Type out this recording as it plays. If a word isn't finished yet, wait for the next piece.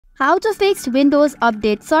How to fix Windows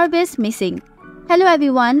Update service missing. Hello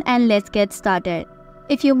everyone, and let's get started.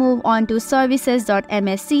 If you move on to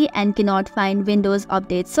services.msc and cannot find Windows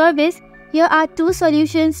Update service, here are two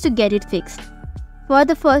solutions to get it fixed. For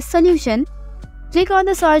the first solution, click on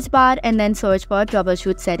the search bar and then search for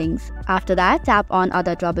Troubleshoot settings. After that, tap on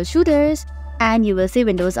Other Troubleshooters and you will see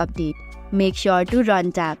Windows Update. Make sure to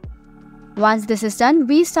Run tab. Once this is done,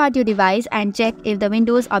 restart your device and check if the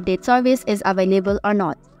Windows Update service is available or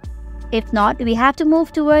not. If not, we have to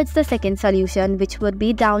move towards the second solution, which would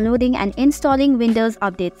be downloading and installing Windows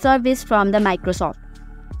Update service from the Microsoft.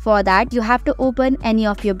 For that, you have to open any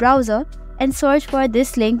of your browser and search for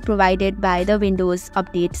this link provided by the Windows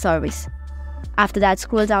Update service. After that,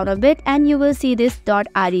 scroll down a bit and you will see this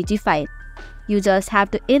 .reg file. You just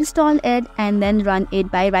have to install it and then run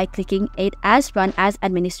it by right-clicking it as Run as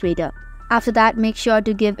Administrator. After that, make sure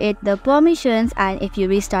to give it the permissions, and if you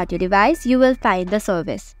restart your device, you will find the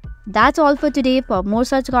service. That's all for today. For more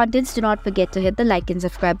such contents, do not forget to hit the like and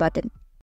subscribe button.